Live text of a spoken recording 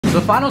The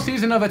final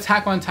season of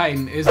Attack on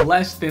Titan is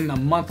less than a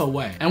month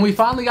away, and we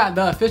finally got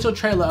the official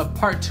trailer of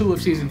part 2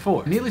 of season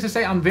 4. Needless to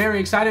say, I'm very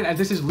excited as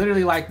this is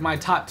literally like my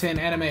top 10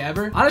 anime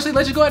ever. Honestly,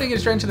 let's just go ahead and get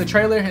straight into the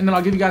trailer, and then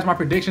I'll give you guys my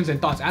predictions and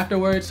thoughts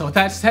afterwards. So with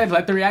that said,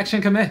 let the reaction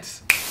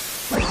commence.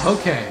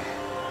 Okay.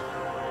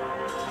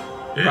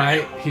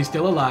 Right, he's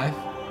still alive.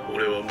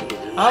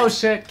 Oh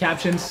shit,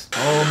 captions.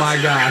 Oh my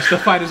gosh, the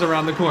fight is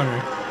around the corner.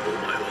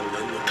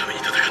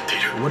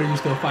 What are you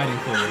still fighting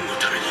for?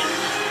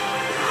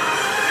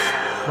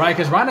 Right,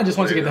 because Reiner just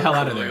wants to get the hell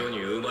out of there.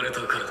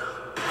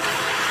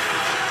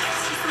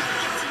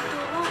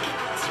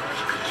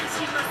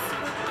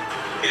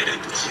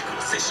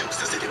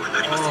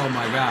 Oh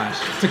my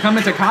gosh. To come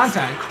into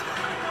contact.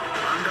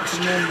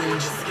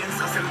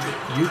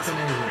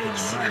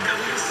 Euthanasia, right.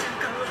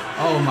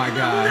 Oh my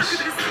gosh.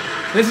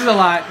 This is a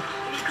lot.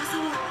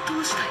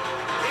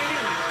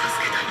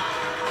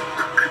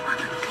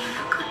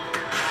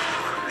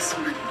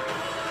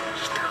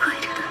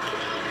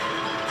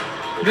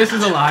 This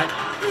is a lot.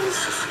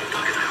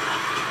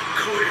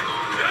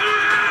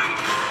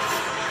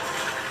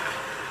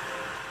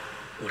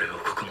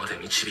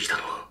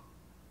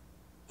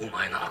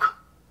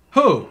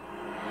 Who?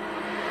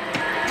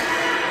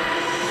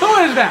 Who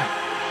is that?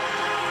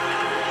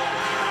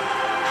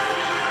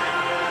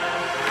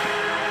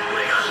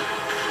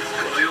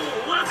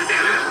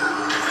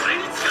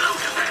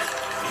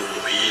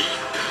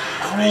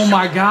 Oh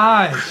my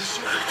gosh.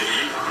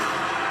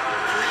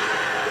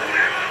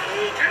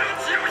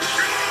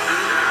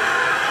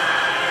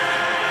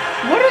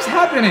 What is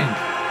happening?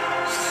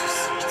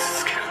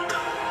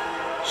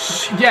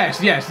 Yes,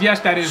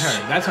 that is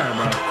her. That's her,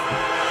 bro.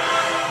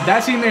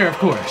 That's Ymir, of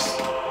course.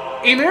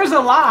 Ymir's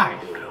alive.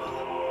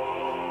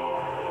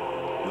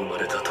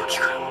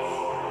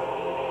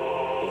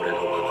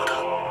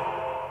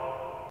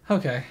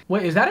 Okay.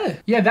 Wait, is that a...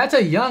 Yeah, that's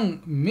a young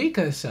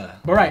Mikasa.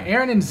 But right,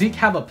 Eren and Zeke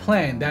have a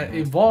plan that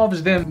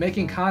involves them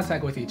making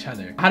contact with each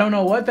other. I don't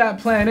know what that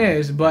plan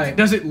is, but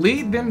does it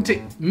lead them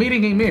to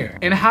meeting Ymir?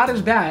 And how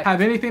does that have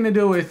anything to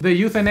do with the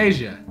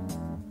euthanasia?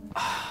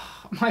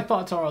 My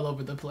thoughts are all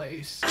over the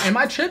place. Am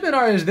I tripping,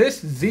 or is this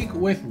Zeke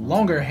with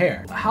longer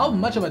hair? How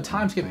much of a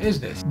time skip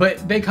is this?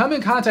 But they come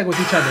in contact with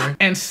each other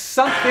and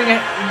something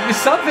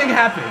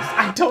happens.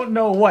 I don't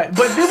know what,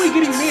 but then we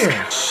get Ymir.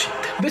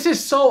 This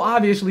is so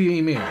obviously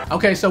Ymir.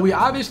 Okay, so we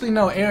obviously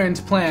know Eren's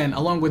plan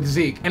along with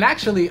Zeke, and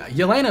actually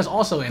Yelena's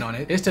also in on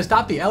it, is to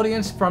stop the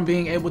Eldians from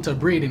being able to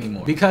breed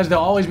anymore because they'll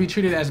always be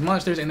treated as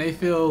monsters and they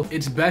feel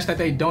it's best that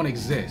they don't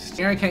exist.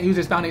 Eren can't use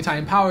his Founding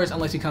Titan powers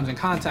unless he comes in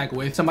contact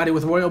with somebody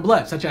with royal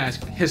blood, such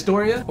as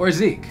Historia or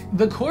Zeke.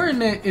 The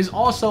coordinate is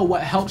also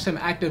what helps him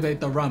activate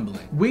the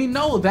rumbling. We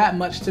know that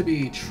much to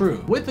be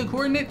true. With the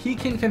coordinate, he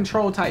can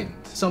control Titans.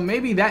 So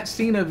maybe that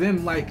scene of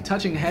them like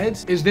touching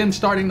heads is them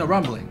starting the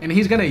rumbling, and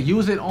he's gonna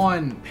use it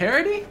on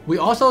Parody. We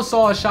also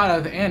saw a shot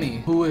of Annie,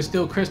 who is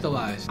still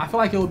crystallized. I feel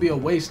like it would be a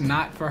waste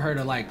not for her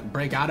to like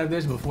break out of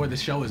this before the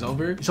show is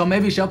over. So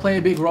maybe she'll play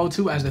a big role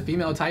too as the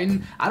female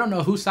Titan. I don't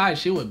know whose side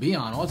she would be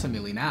on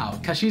ultimately now,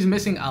 because she's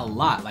missing a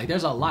lot. Like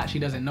there's a lot she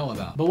doesn't know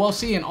about. But we'll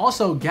see. And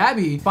also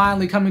Gabby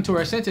finally coming to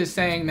her senses,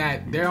 saying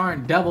that there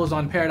aren't devils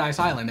on Paradise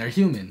Island, they're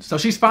humans. So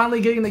she's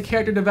finally getting the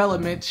character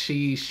development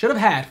she should have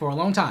had for a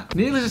long time.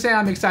 Needless to say,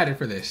 I'm excited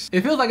for this.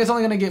 It feels like it's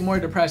only gonna get more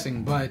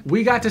depressing, but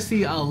we got to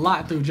see a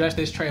lot through just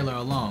this trailer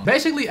alone.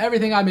 Basically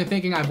everything I've been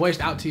thinking I've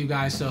voiced out to you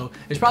guys, so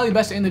it's probably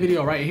best to end the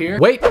video right here.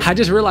 Wait, I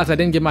just realized I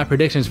didn't give my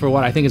predictions for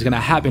what I think is gonna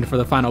happen for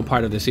the final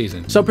part of the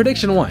season. So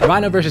prediction 1,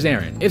 Reiner versus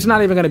Eren. It's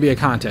not even gonna be a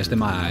contest in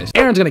my eyes.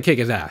 Eren's gonna kick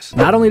his ass.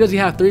 Not only does he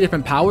have 3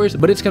 different powers,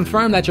 but it's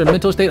confirmed that your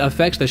mental state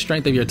affects the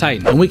strength of your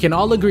Titan. And we can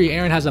all agree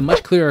Eren has a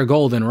much clearer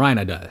goal than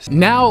Reiner does.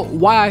 Now,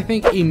 why I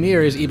think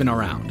Ymir is even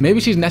around.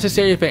 Maybe she's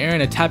necessary for Eren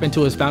to tap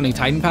into his Founding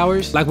Titan powers.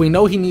 Like we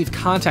know he needs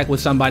contact with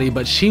somebody,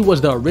 but she was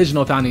the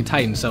original Founding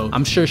Titan, so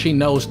I'm sure she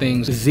knows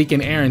things Zeke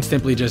and Eren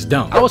simply just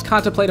don't. I was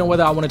contemplating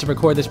whether I wanted to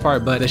record this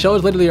part, but the show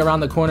is literally around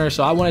the corner,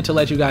 so I wanted to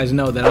let you guys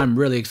know that I'm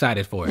really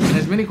excited for it. And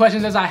as many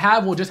questions as I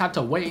have, we'll just have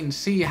to wait and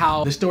see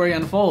how the story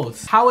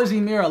unfolds. How is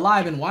Ymir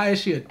alive and why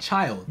is she a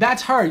child?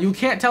 That's her. You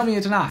can't tell me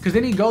it's not. Because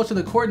then he goes to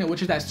the coordinate,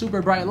 which is that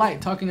super bright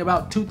light, talking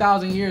about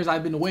 2,000 years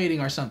I've been waiting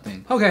or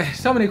something. Okay,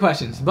 so many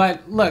questions,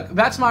 but look,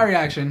 that's my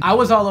reaction. I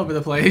was all over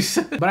the place,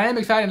 but I am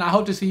excited and I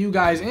hope to see you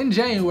guys in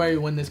January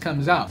when this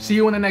comes out. See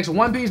you in the next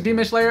One Piece,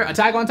 Demon Slayer,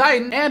 Attack on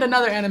Titan, and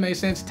another anime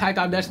since Tag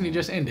Top Destiny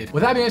just ended.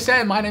 With that being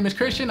said, my name is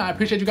Christian. I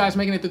appreciate you guys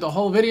making it through the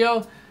whole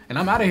video, and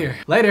I'm out of here.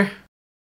 Later.